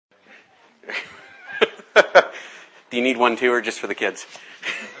Do you need one too, or just for the kids?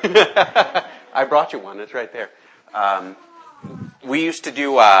 I brought you one. It's right there. We used to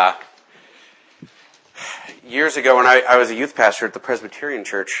do, years ago when I was a youth pastor at the Presbyterian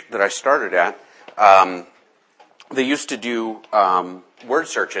church that I started at, they used to do word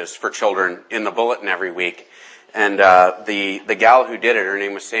searches for children in the bulletin every week. And the gal who did it, her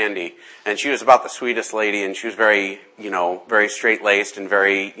name was Sandy, and she was about the sweetest lady, and she was very, very straight-laced and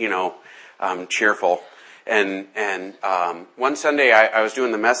very, cheerful. And one Sunday I was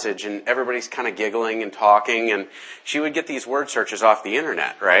doing the message, and everybody's kind of giggling and talking, and she would get these word searches off the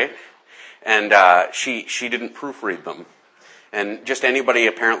internet, right? And she didn't proofread them. And just anybody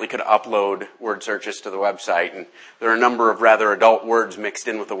apparently could upload word searches to the website. And there are a number of rather adult words mixed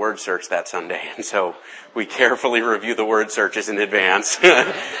in with the word search that Sunday. And so we carefully review the word searches in advance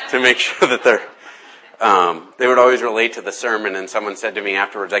to make sure that they would always relate to the sermon. And someone said to me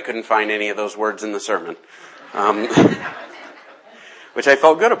afterwards, I couldn't find any of those words in the sermon. Which I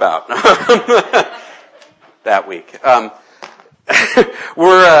felt good about that week.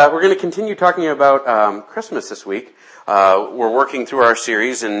 We're going to continue talking about Christmas this week. We're working through our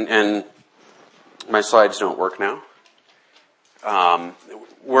series, and my slides don't work now.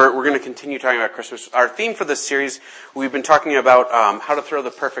 We're going to continue talking about Christmas. Our theme for this series, we've been talking about how to throw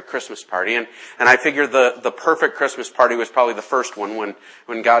the perfect Christmas party, and I figure the perfect Christmas party was probably the first one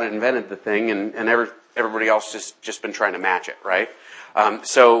when God invented the thing, and everybody else just been trying to match it, right?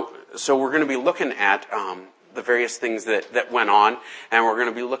 So we're going to be looking at the various things that went on, and we're going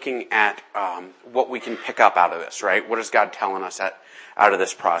to be looking at what we can pick up out of this, right? What is God telling us out of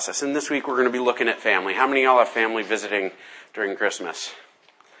this process? And this week we're going to be looking at family. How many of y'all have family visiting during Christmas?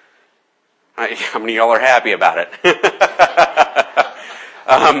 How many of y'all are happy about it?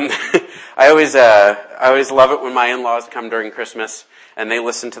 I always love it when my in-laws come during Christmas and they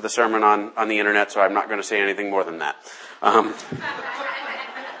listen to the sermon on the internet, so I'm not going to say anything more than that.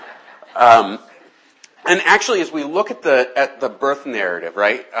 And actually, as we look at the birth narrative,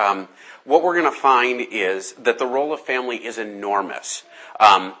 right, what we're going to find is that the role of family is enormous.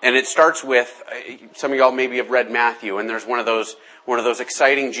 And it starts with, some of y'all maybe have read Matthew, and there's one of those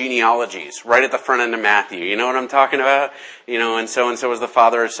exciting genealogies right at the front end of Matthew. You know what I'm talking about? And so was the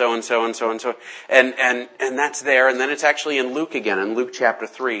father of so and so and so and so. And that's there. And then it's actually in Luke again, in Luke chapter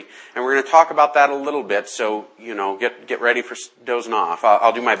 3. And we're going to talk about that a little bit. So, get ready for dozing off.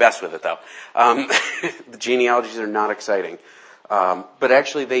 I'll do my best with it though. The genealogies are not exciting. But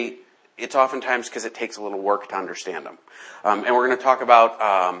actually it's oftentimes because it takes a little work to understand them. And we're going to talk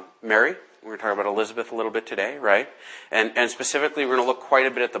about, Mary. We're going to talk about Elizabeth a little bit today, right? And specifically, we're going to look quite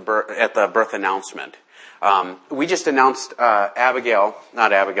a bit at the birth announcement. We just announced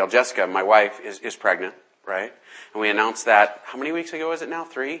Jessica, my wife, is pregnant, right? And we announced that, how many weeks ago is it now?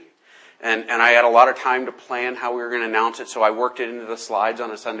 3? And I had a lot of time to plan how we were going to announce it, so I worked it into the slides on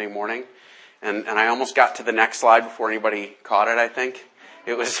a Sunday morning. And I almost got to the next slide before anybody caught it, I think.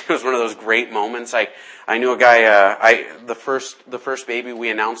 It was one of those great moments. I knew a guy, the first baby we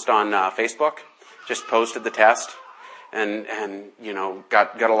announced on Facebook, just posted the test and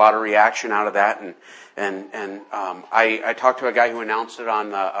got a lot of reaction out of that. And I talked to a guy who announced it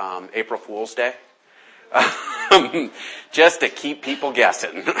on the April Fool's Day. Just to keep people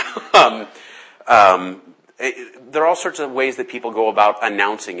guessing. There are all sorts of ways that people go about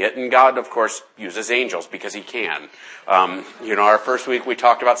announcing it, and God, of course, uses angels because He can. Our first week we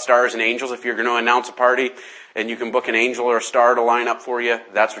talked about stars and angels. If you're going to announce a party and you can book an angel or a star to line up for you,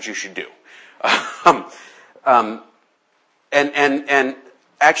 that's what you should do. And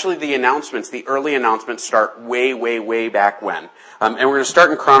actually the early announcements start way, way, way back when. And we're going to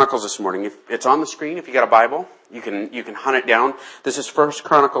start in Chronicles this morning. If it's on the screen, if you got a Bible, you can hunt it down. This is 1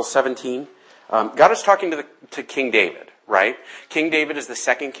 Chronicles 17. God is talking to King David, right? King David is the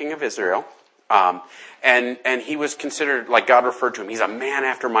second king of Israel. And he was considered, like God referred to him, he's a man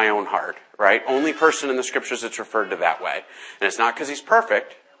after my own heart, right? Only person in the scriptures that's referred to that way. And it's not because he's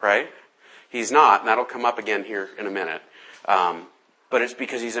perfect, right? He's not, and that'll come up again here in a minute. But it's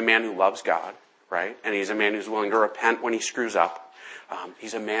because he's a man who loves God, right? And he's a man who's willing to repent when he screws up.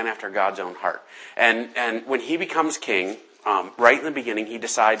 He's a man after God's own heart. And when he becomes king, right in the beginning, he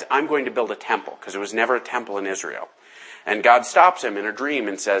decides, I'm going to build a temple, because there was never a temple in Israel. And God stops him in a dream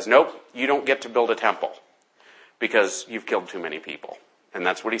and says, nope, you don't get to build a temple, because you've killed too many people. And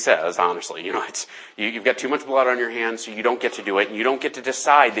that's what he says, honestly. You've got too much blood on your hands, so you don't get to do it, and you don't get to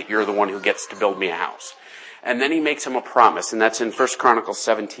decide that you're the one who gets to build me a house. And then he makes him a promise, and that's in 1 Chronicles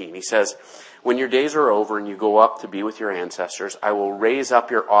 17. He says, when your days are over and you go up to be with your ancestors, I will raise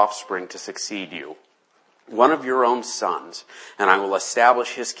up your offspring to succeed you, one of your own sons, and I will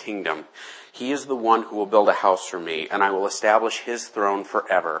establish his kingdom. He is the one who will build a house for me, and I will establish his throne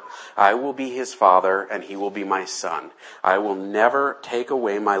forever. I will be his father, and he will be my son. I will never take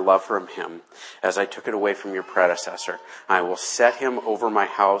away my love from him, as I took it away from your predecessor. I will set him over my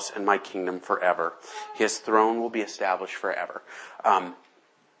house and my kingdom forever. His throne will be established forever.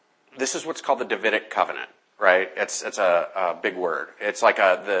 This is what's called the Davidic covenant, right? It's a big word. It's like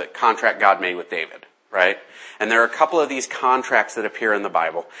the contract God made with David, right? And there are a couple of these contracts that appear in the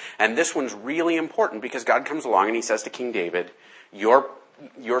Bible. And this one's really important because God comes along and he says to King David, your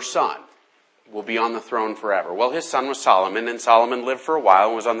son will be on the throne forever. Well, his son was Solomon, and Solomon lived for a while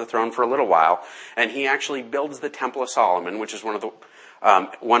and was on the throne for a little while. And he actually builds the Temple of Solomon, which is one of the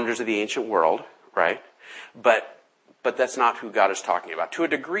wonders of the ancient world, right? But that's not who God is talking about. To a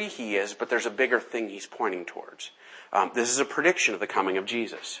degree he is, but there's a bigger thing he's pointing towards. This is a prediction of the coming of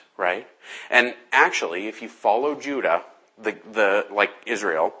Jesus, right? And actually, if you follow Judah, like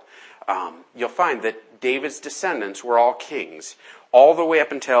Israel, you'll find that David's descendants were all kings, all the way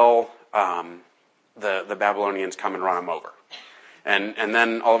up until the Babylonians come and run them over. And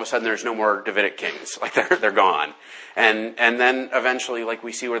then all of a sudden there's no more Davidic kings. Like they're gone. And then eventually, like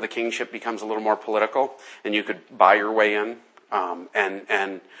we see where the kingship becomes a little more political, and you could buy your way in,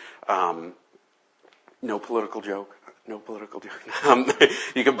 no political joke. No political joke.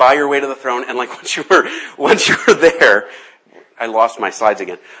 You could buy your way to the throne, and like once you were there, I lost my slides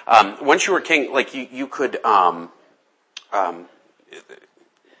again. Once you were king, like you could,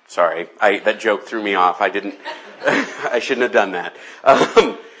 sorry, that joke threw me off. I shouldn't have done that.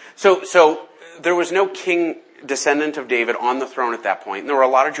 So there was no king descendant of David on the throne at that point. And there were a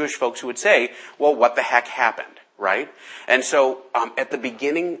lot of Jewish folks who would say, well, what the heck happened, right? And so, at the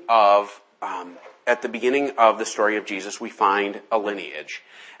beginning of the story of Jesus, we find a lineage.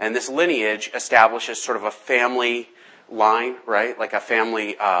 And this lineage establishes sort of a family line, right? Like a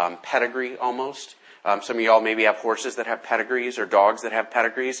family, pedigree almost. Some of y'all maybe have horses that have pedigrees or dogs that have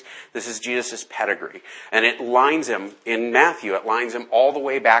pedigrees. This is Jesus' pedigree. And it lines him, in Matthew, it lines him all the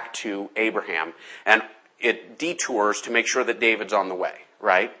way back to Abraham. And it detours to make sure that David's on the way,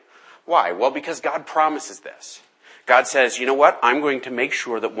 right? Why? Well, because God promises this. God says, you know what? I'm going to make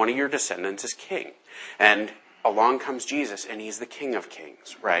sure that one of your descendants is king. And along comes Jesus, and he's the King of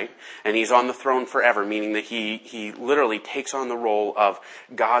Kings, right? And he's on the throne forever, meaning that he literally takes on the role of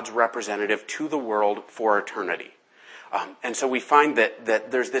God's representative to the world for eternity. And so we find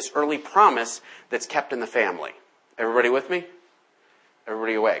that there's this early promise that's kept in the family. Everybody with me?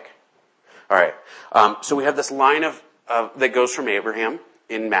 Everybody awake? All right. So we have this line of that goes from Abraham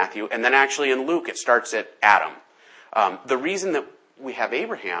in Matthew, and then actually in Luke it starts at Adam. The reason that we have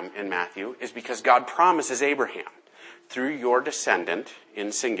Abraham in Matthew is because God promises Abraham, through your descendant,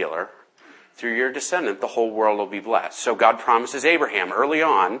 in singular, through your descendant, the whole world will be blessed. So God promises Abraham early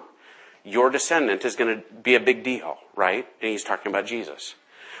on, your descendant is going to be a big deal, right? And he's talking about Jesus.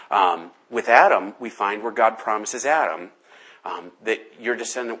 With Adam, we find where God promises Adam that your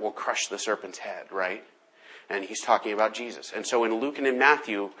descendant will crush the serpent's head, right? And he's talking about Jesus. And so in Luke and in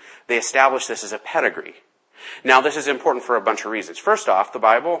Matthew, they establish this as a pedigree. Now, this is important for a bunch of reasons. First off, the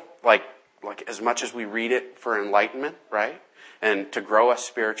Bible, like as much as we read it for enlightenment, right? And to grow us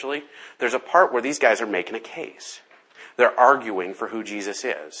spiritually, there's a part where these guys are making a case. They're arguing for who Jesus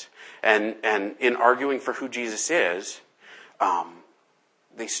is. And in arguing for who Jesus is,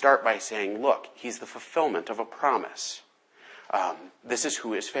 they start by saying, look, he's the fulfillment of a promise. This is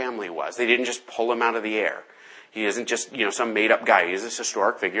who his family was. They didn't just pull him out of the air. He isn't just, some made-up guy. He is this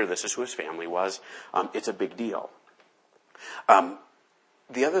historic figure. This is who his family was. It's a big deal.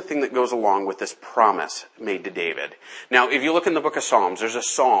 The other thing that goes along with this promise made to David. Now, if you look in the book of Psalms, there's a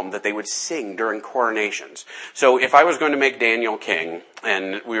psalm that they would sing during coronations. So if I was going to make Daniel king,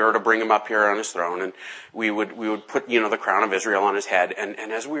 and we were to bring him up here on his throne, and we would put, the crown of Israel on his head, and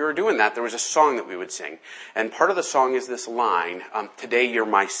as we were doing that, there was a song that we would sing. And part of the song is this line, today you're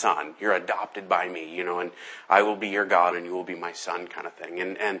my son, you're adopted by me, and I will be your God and you will be my son, kind of thing.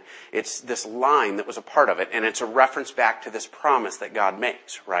 And it's this line that was a part of it, and it's a reference back to this promise that God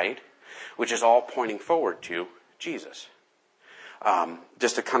makes, right? Which is all pointing forward to Jesus.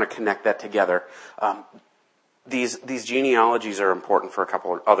 Just to kind of connect that together. These genealogies are important for a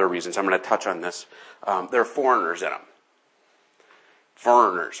couple of other reasons. I'm going to touch on this. There are foreigners in them.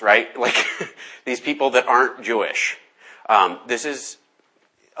 Foreigners, right? Like these people that aren't Jewish. This is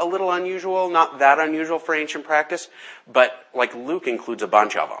a little unusual, not that unusual for ancient practice, but like Luke includes a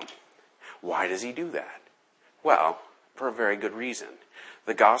bunch of them. Why does he do that? Well, for a very good reason.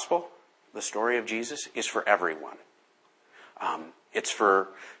 The gospel, the story of Jesus, is for everyone. It's for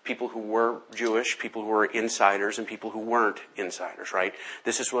people who were Jewish, people who were insiders, and people who weren't insiders, right?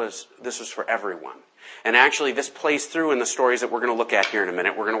 This was for everyone. And actually, this plays through in the stories that we're going to look at here in a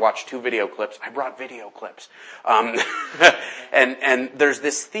minute. We're going to watch 2 video clips. I brought video clips. And there's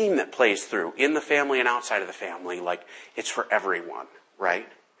this theme that plays through in the family and outside of the family, like it's for everyone, right?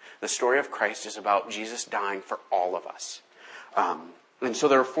 The story of Christ is about Jesus dying for all of us. And so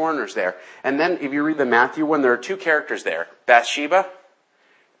there are foreigners there. And then if you read the Matthew one, there are 2 characters there. Bathsheba.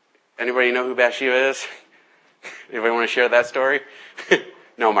 Anybody know who Bathsheba is? Anybody want to share that story?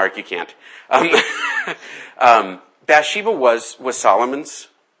 No, Mark, you can't. Bathsheba was Solomon's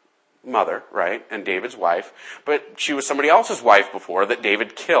mother, right? And David's wife. But she was somebody else's wife before that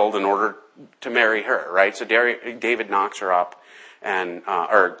David killed in order to marry her, right? So David knocks her up and,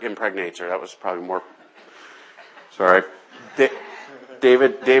 or impregnates her. That was probably more, sorry.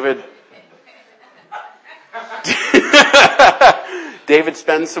 David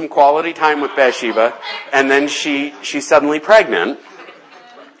spends some quality time with Bathsheba, and then she's suddenly pregnant,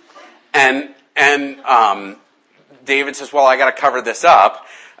 and David says, well, I gotta cover this up,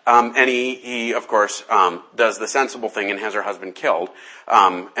 and he of course, does the sensible thing and has her husband killed,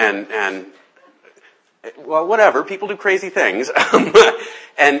 and well, whatever, people do crazy things, and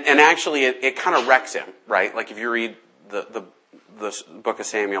actually it kind of wrecks him, right? Like if you read the book of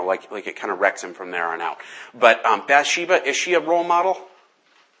Samuel, like it kind of wrecks him from there on out. But Bathsheba, is she a role model?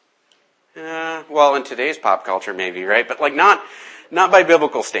 Well, in today's pop culture, maybe, right? But like not by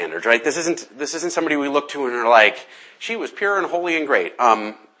biblical standards, right? This isn't somebody we look to and are like, she was pure and holy and great.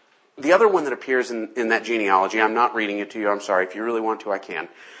 The other one that appears in that genealogy, I'm not reading it to you, I'm sorry. If you really want to, I can.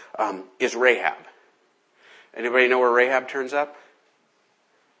 Is Rahab. Anybody know where Rahab turns up?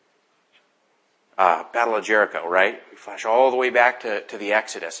 Battle of Jericho, right? We flash all the way back to the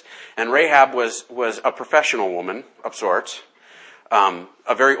Exodus. And Rahab was a professional woman of sorts, a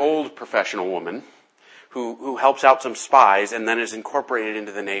very old professional woman who helps out some spies and then is incorporated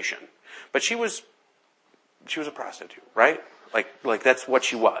into the nation. But she was a prostitute, right? Like that's what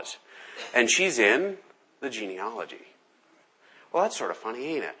she was. And she's in the genealogy. Well, that's sort of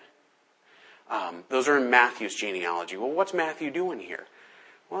funny, ain't it? Those are in Matthew's genealogy. Well, what's Matthew doing here?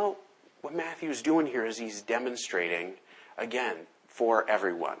 Well, what Matthew's doing here is he's demonstrating, again, for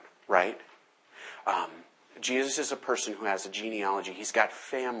everyone, right? Jesus is a person who has a genealogy. He's got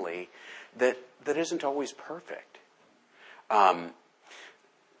family that isn't always perfect.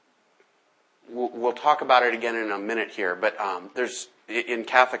 We'll talk about it again in a minute here, but there's in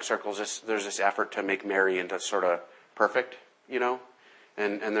Catholic circles there's this effort to make Mary into sort of perfect, you know?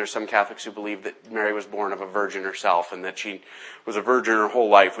 And there's some Catholics who believe that Mary was born of a virgin herself and that she was a virgin her whole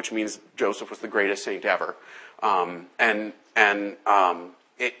life, which means Joseph was the greatest saint ever.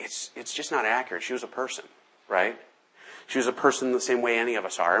 It's just not accurate. She was a person, right? She was a person the same way any of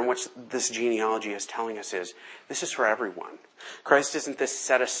us are. And what this genealogy is telling us is, this is for everyone. Christ isn't this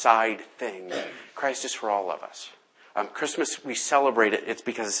set-aside thing. Christ is for all of us. Christmas, we celebrate it. It's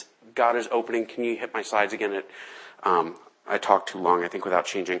because God is opening. Can you hit my slides again? I talked too long, I think, without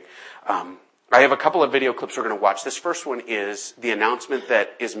changing. I have a couple of video clips we're going to watch. This first one is the announcement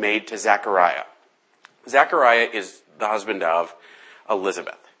that is made to Zechariah. Zechariah is the husband of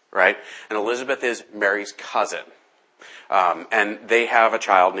Elizabeth, right? And Elizabeth is Mary's cousin. And they have a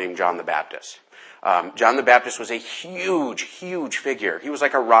child named John the Baptist. John the Baptist was a huge, huge figure. He was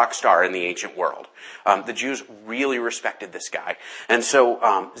like a rock star in the ancient world. The Jews really respected this guy. And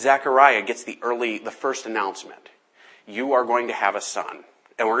so Zechariah gets the first announcement. You are going to have a son.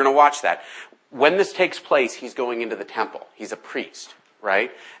 And we're going to watch that. When this takes place, he's going into the temple. He's a priest,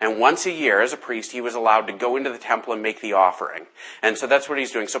 right? And once a year, as a priest, he was allowed to go into the temple and make the offering. And so that's what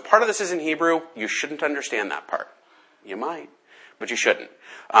he's doing. So part of this is in Hebrew. You shouldn't understand that part. You might, but you shouldn't.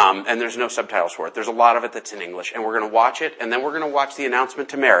 And there's no subtitles for it. There's a lot of it that's in English. And we're going to watch it, and then we're going to watch the announcement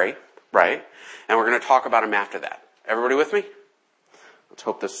to Mary, right? And we're going to talk about him after that. Everybody with me? Let's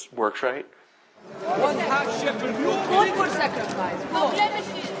hope this works right. 1 half shekel. 1 more second, guys.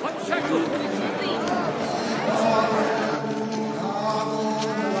 1 shekel.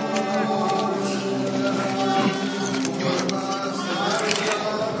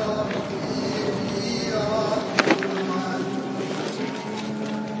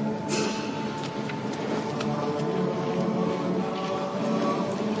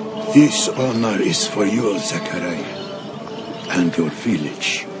 This honor is for you, Zechariah, and your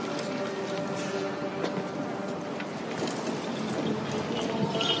village.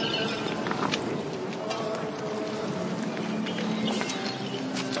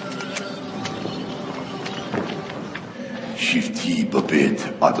 Shifti babet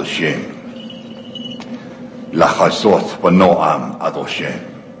ad Hashem. לחזות בנועם עד השם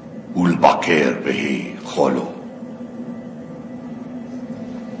ולבקר בהיכלו.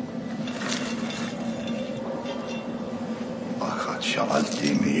 אחת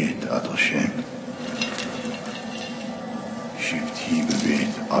שאלתי מאת עד השם, שבתי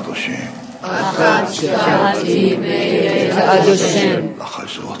בבית עד השם. אחת שאלתי מאת עד השם,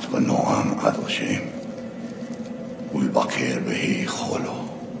 לחזות בנועם עד השם ולבקר בהיכלו.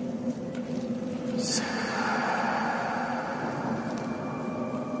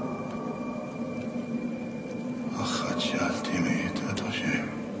 אחת שאלתי מאת עד השם.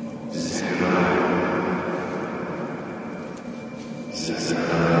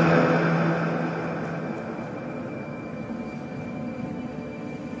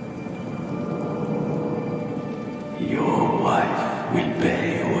 Your wife will bear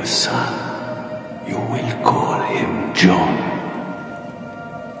you a son. You will call him John.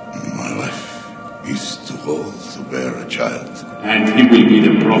 My life is too old to bear a child. And he will be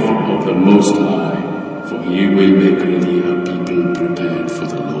the prophet of the Most High, for he will make ready a people prepared for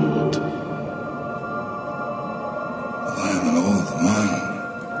the Lord. I am an old man.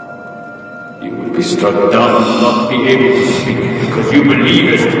 You will be struck down and not be able to speak, because you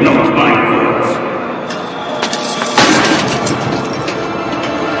believest not my words.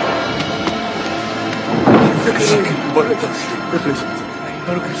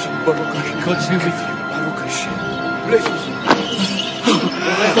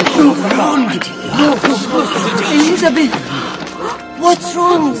 Elizabeth, what's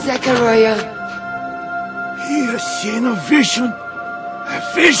wrong, Zechariah? He has seen a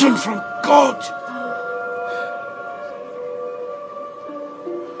vision from God.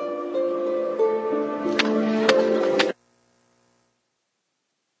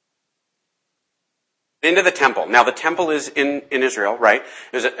 Into the temple. Now the temple is in Israel, right?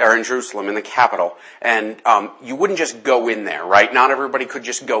 Or in Jerusalem, in the capital. And you wouldn't just go in there, right? Not everybody could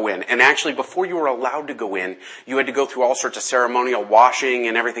just go in. And actually, before you were allowed to go in, you had to go through all sorts of ceremonial washing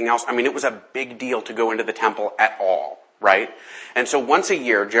and everything else. I mean, it was a big deal to go into the temple at all, right? And so once a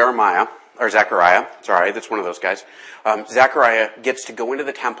year, Zechariah, sorry, that's one of those guys, Zechariah gets to go into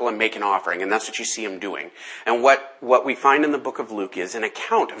the temple and make an offering, and that's what you see him doing. And what we find in the book of Luke is an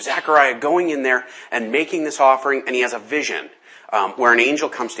account of Zechariah going in there and making this offering, and he has a vision where an angel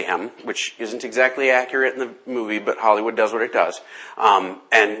comes to him, which isn't exactly accurate in the movie, but Hollywood does what it does. And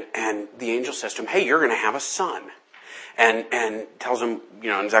the angel says to him, hey, you're going to have a son. And tells him,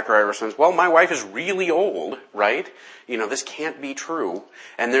 and Zechariah responds, well, my wife is really old, right? This can't be true.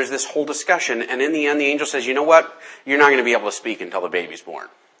 And there's this whole discussion. And in the end, the angel says, you know what? You're not going to be able to speak until the baby's born,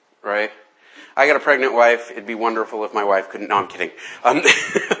 right? I got a pregnant wife. It'd be wonderful if my wife couldn't. No, I'm kidding.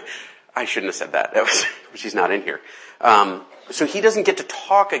 I shouldn't have said that. She's not in here. So he doesn't get to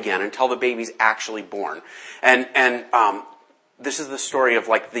talk again until the baby's actually born. And this is the story of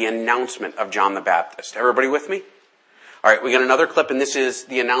like the announcement of John the Baptist. Everybody with me? All right, we got another clip, and this is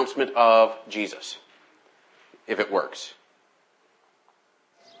the announcement of Jesus, if it works.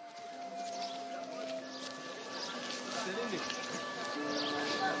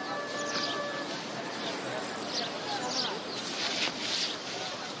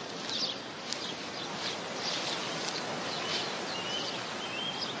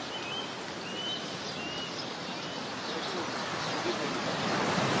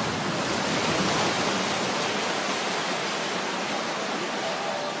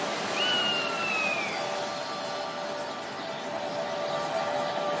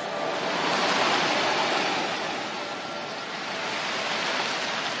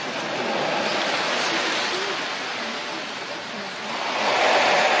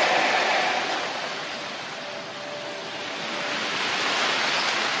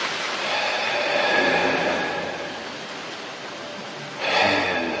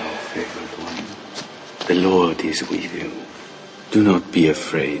 The Lord is with you. Do not be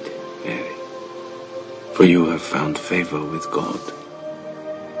afraid, Mary, for you have found favor with God.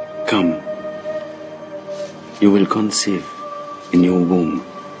 Come, you will conceive in your womb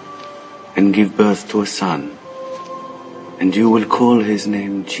and give birth to a son, and you will call his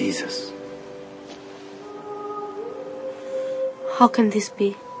name Jesus. How can this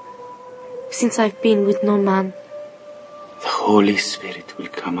be, since I've been with no man? The Holy Spirit will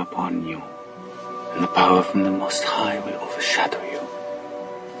come upon you, and the power from the Most High will overshadow you.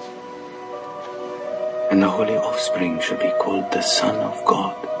 And the holy offspring shall be called the Son of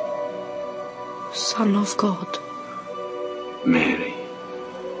God. Son of God. Mary,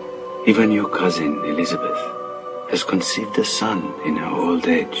 even your cousin Elizabeth has conceived a son in her old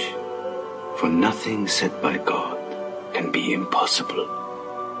age, for nothing said by God can be impossible.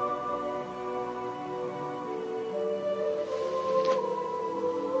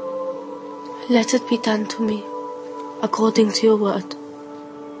 Let it be done to me, according to your word.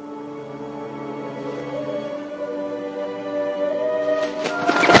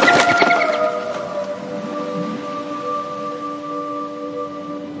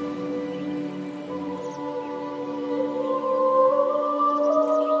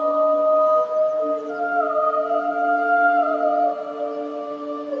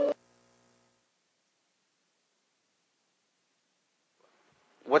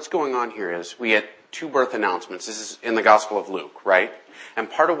 What's going on here is we get two birth announcements. This is in the Gospel of Luke, right? And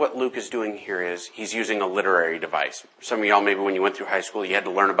part of what Luke is doing here is he's using a literary device. Some of y'all, maybe when you went through high school, you had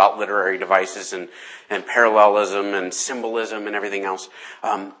to learn about literary devices and parallelism and symbolism and everything else.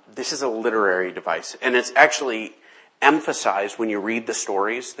 This is a literary device. And it's actually emphasized when you read the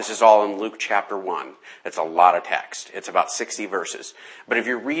stories. This is all in Luke chapter 1. It's a lot of text. It's about 60 verses. But if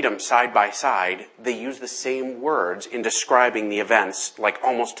you read them side by side, they use the same words in describing the events, like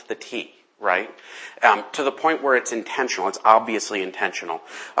almost to the T, right? To the point where it's intentional. It's obviously intentional.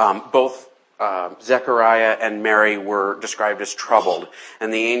 Both Zechariah and Mary were described as troubled.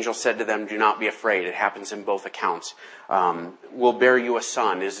 And the angel said to them, "Do not be afraid." It happens in both accounts. "Will bear you a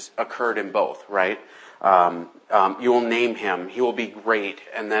son" is occurred in both, right? You will name him. He will be great.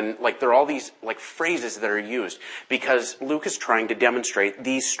 And then, there are all these, phrases that are used because Luke is trying to demonstrate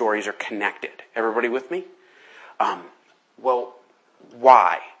these stories are connected. Everybody with me? Well,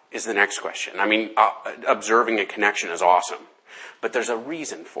 why is the next question. I mean, observing a connection is awesome, but there's a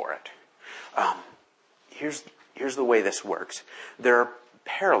reason for it. Here's the way this works. There are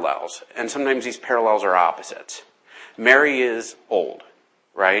parallels, and sometimes these parallels are opposites. Mary is old.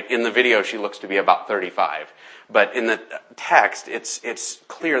 Right? In the video, she looks to be about 35. But in the text, it's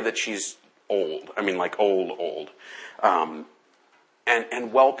clear that she's old. I mean, old. And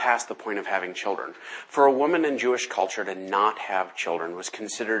well past the point of having children. For a woman in Jewish culture to not have children was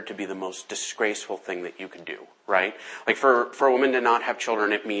considered to be the most disgraceful thing that you could do. Right? For a woman to not have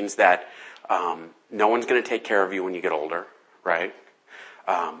children, it means that no one's going to take care of you when you get older. Right?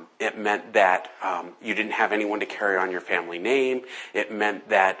 It meant that you didn't have anyone to carry on your family name. It meant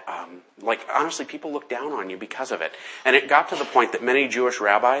that, honestly, people looked down on you because of it. And it got to the point that many Jewish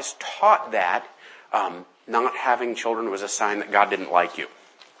rabbis taught that not having children was a sign that God didn't like you.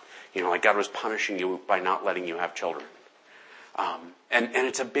 God was punishing you by not letting you have children. And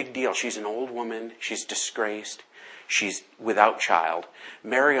it's a big deal. She's an old woman. She's disgraced. She's without child.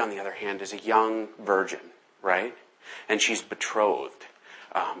 Mary, on the other hand, is a young virgin, right? And she's betrothed.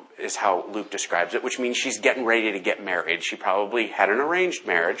 Is how Luke describes it, which means she's getting ready to get married. She probably had an arranged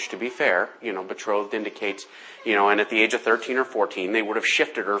marriage, to be fair. Betrothed indicates, and at the age of 13 or 14, they would have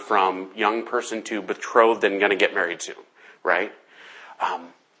shifted her from young person to betrothed and going to get married soon, right?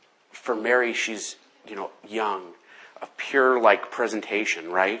 For Mary, she's, young, of pure,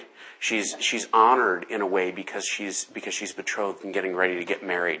 presentation, right? She's honored in a way because she's betrothed and getting ready to get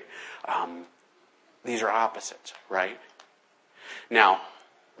married. These are opposites, right? Now,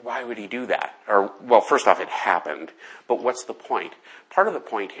 why would he do that? First off, it happened. But what's the point? Part of the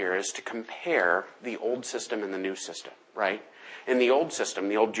point here is to compare the old system and the new system, right? In the old system,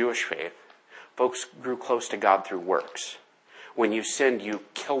 the old Jewish faith, folks grew close to God through works. When you sinned, you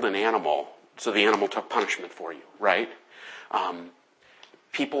killed an animal, so the animal took punishment for you, right?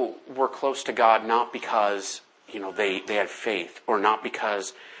 People were close to God not because, they had faith, or not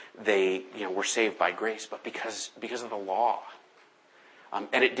because they, were saved by grace, but because of the law.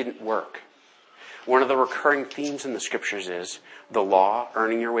 And it didn't work. One of the recurring themes in the scriptures is the law,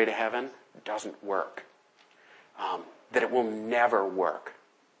 earning your way to heaven, doesn't work. That it will never work.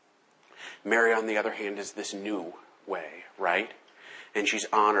 Mary, on the other hand, is this new way, right? And she's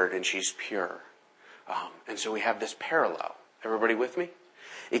honored and she's pure. And so we have this parallel. Everybody with me?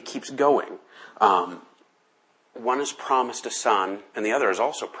 It keeps going. One is promised a son, and the other is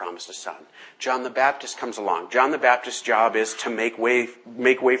also promised a son. John the Baptist comes along. John the Baptist's job is to make way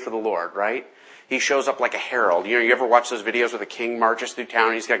for the Lord, right? He shows up like a herald. You ever watch those videos where the king marches through town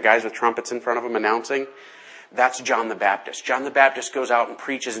and he's got guys with trumpets in front of him announcing? That's John the Baptist. John the Baptist goes out and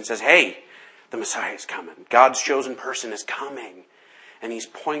preaches and says, "Hey, the Messiah is coming. God's chosen person is coming." And he's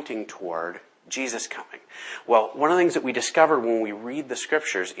pointing toward Jesus coming. Well, one of the things that we discovered when we read the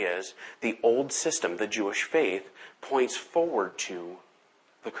scriptures is the old system, the Jewish faith, points forward to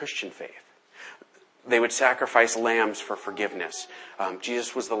the Christian faith. They would sacrifice lambs for forgiveness.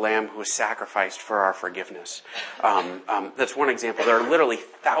 Jesus was the lamb who was sacrificed for our forgiveness. That's one example. There are literally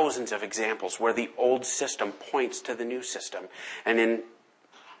thousands of examples where the old system points to the new system. And in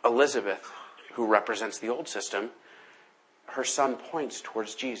Elizabeth, who represents the old system, her son points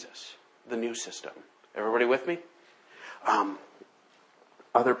towards Jesus, the new system. Everybody with me?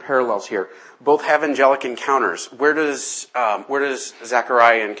 Other parallels here. Both have angelic encounters. Where does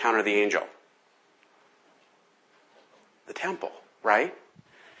Zechariah encounter the angel? The temple, right?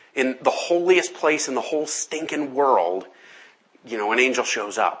 In the holiest place in the whole stinking world, an angel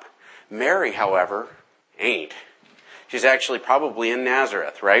shows up. Mary, however, ain't. She's actually probably in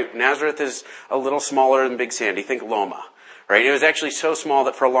Nazareth, right? Nazareth is a little smaller than Big Sandy. Think Loma, right? It was actually so small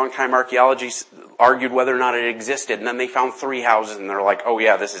that for a long time archaeology argued whether or not it existed. And then they found 3 houses and they're like, oh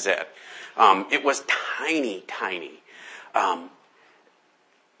yeah, this is it. It was tiny, tiny.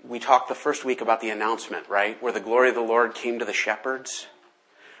 We talked the first week about the announcement, right? Where the glory of the Lord came to the shepherds.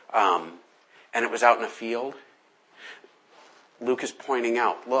 And it was out in a field. Luke is pointing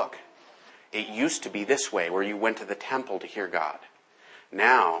out, look, it used to be this way where you went to the temple to hear God.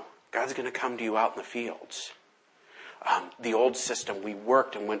 Now, God's going to come to you out in the fields. The old system, we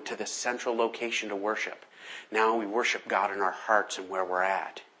worked and went to this central location to worship. Now we worship God in our hearts and where we're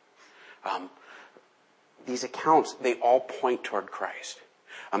at. These accounts, they all point toward Christ.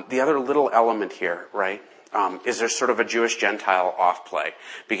 The other little element here, right, is there's sort of a Jewish-Gentile off-play.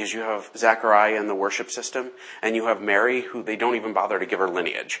 Because you have Zechariah in the worship system, and you have Mary, who they don't even bother to give her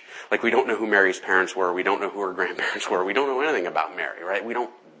lineage. Like, we don't know who Mary's parents were, we don't know who her grandparents were, we don't know anything about Mary, right?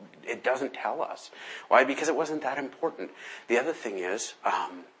 It doesn't tell us. Why? Because it wasn't that important. The other thing is,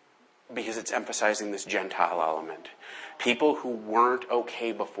 because it's emphasizing this Gentile element. People who weren't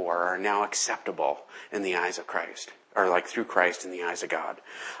okay before are now acceptable in the eyes of Christ. Or through Christ in the eyes of God.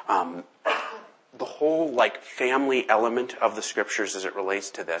 The whole family element of the scriptures as it relates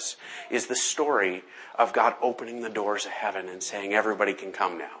to this is the story of God opening the doors of heaven and saying everybody can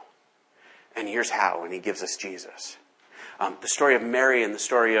come now. And here's how, and he gives us Jesus. The story of Mary and the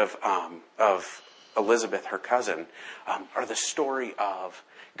story of Elizabeth, her cousin, are the story of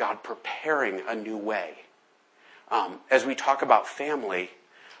God preparing a new way. As we talk about family,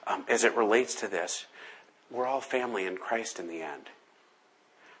 as it relates to this, we're all family in Christ in the end.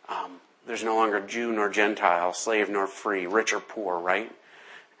 There's no longer Jew nor Gentile, slave nor free, rich or poor, right?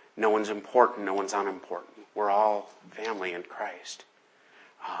 No one's important, no one's unimportant. We're all family in Christ.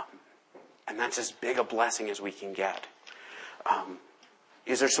 And that's as big a blessing as we can get.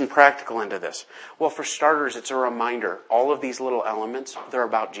 Is there some practical into this? Well, for starters, it's a reminder. All of these little elements, they're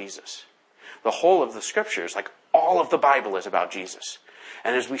about Jesus. The whole of the scriptures, all of the Bible is about Jesus.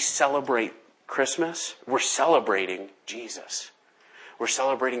 And as we celebrate Christmas, we're celebrating Jesus. We're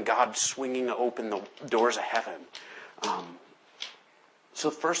celebrating God swinging open the doors of heaven. So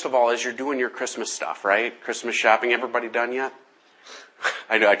first of all, as you're doing your Christmas stuff, right? Christmas shopping, everybody done yet?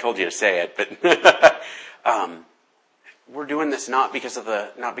 I know I told you to say it, but we're doing this not because of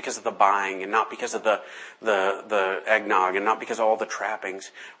the buying and not because of the eggnog and not because of all the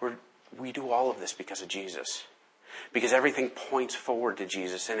trappings. We do all of this because of Jesus. Because everything points forward to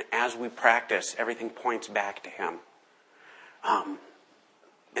Jesus, and as we practice, everything points back to him.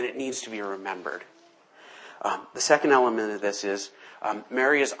 And it needs to be remembered. The second element of this is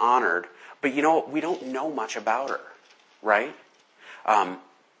Mary is honored, but we don't know much about her, right?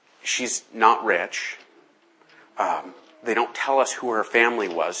 She's not rich. They don't tell us who her family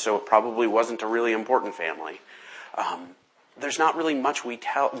was, so it probably wasn't a really important family. There's not really much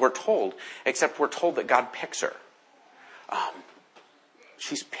we're told, except we're told that God picks her.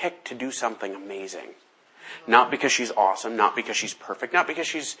 She's picked to do something amazing. Not because she's awesome, not because she's perfect, not because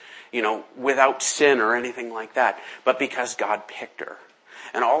she's, without sin or anything like that, but because God picked her.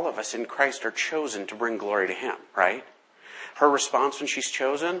 And all of us in Christ are chosen to bring glory to him, right? Her response when she's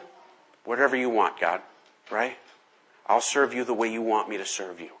chosen, whatever you want, God, right? I'll serve you the way you want me to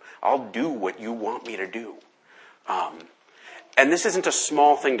serve you. I'll do what you want me to do. And this isn't a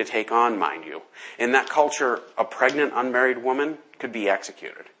small thing to take on, mind you. In that culture, a pregnant, unmarried woman could be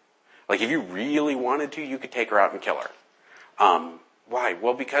executed. If you really wanted to, you could take her out and kill her. Why?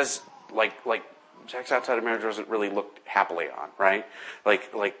 Well, because, sex outside of marriage wasn't really looked happily on, right?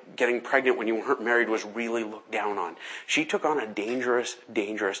 Getting pregnant when you weren't married was really looked down on. She took on a dangerous,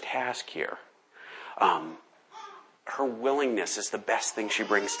 dangerous task here. Her willingness is the best thing she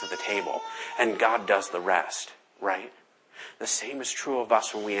brings to the table, and God does the rest, right? The same is true of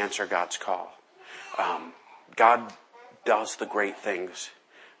us when we answer God's call. God does the great things.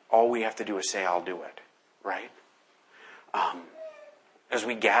 All we have to do is say, I'll do it, right? As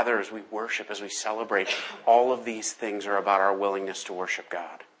we gather, as we worship, as we celebrate, all of these things are about our willingness to worship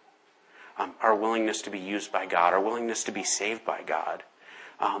God. Our willingness to be used by God, our willingness to be saved by God.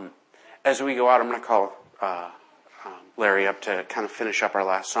 As we go out, I'm going to call Larry up to kind of finish up our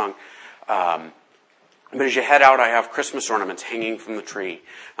last song. But as you head out, I have Christmas ornaments hanging from the tree.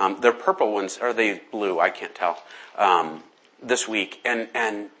 They're purple ones. Are they blue? I can't tell. this week,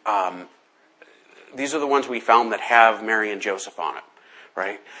 and these are the ones we found that have Mary and Joseph on it,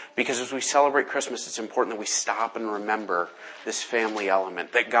 right? Because as we celebrate Christmas, it's important that we stop and remember this family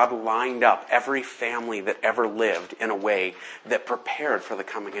element, that God lined up every family that ever lived in a way that prepared for the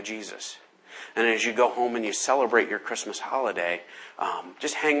coming of Jesus. And as you go home and you celebrate your Christmas holiday,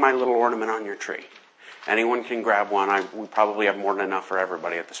 just hang my little ornament on your tree. Anyone can grab one. We probably have more than enough for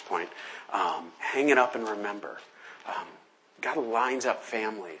everybody at this point. Hang it up and remember. God lines up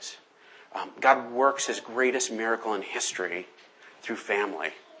families. God works his greatest miracle in history through family.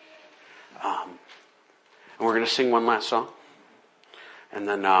 And we're going to sing one last song. And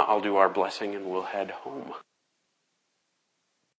then I'll do our blessing and we'll head home.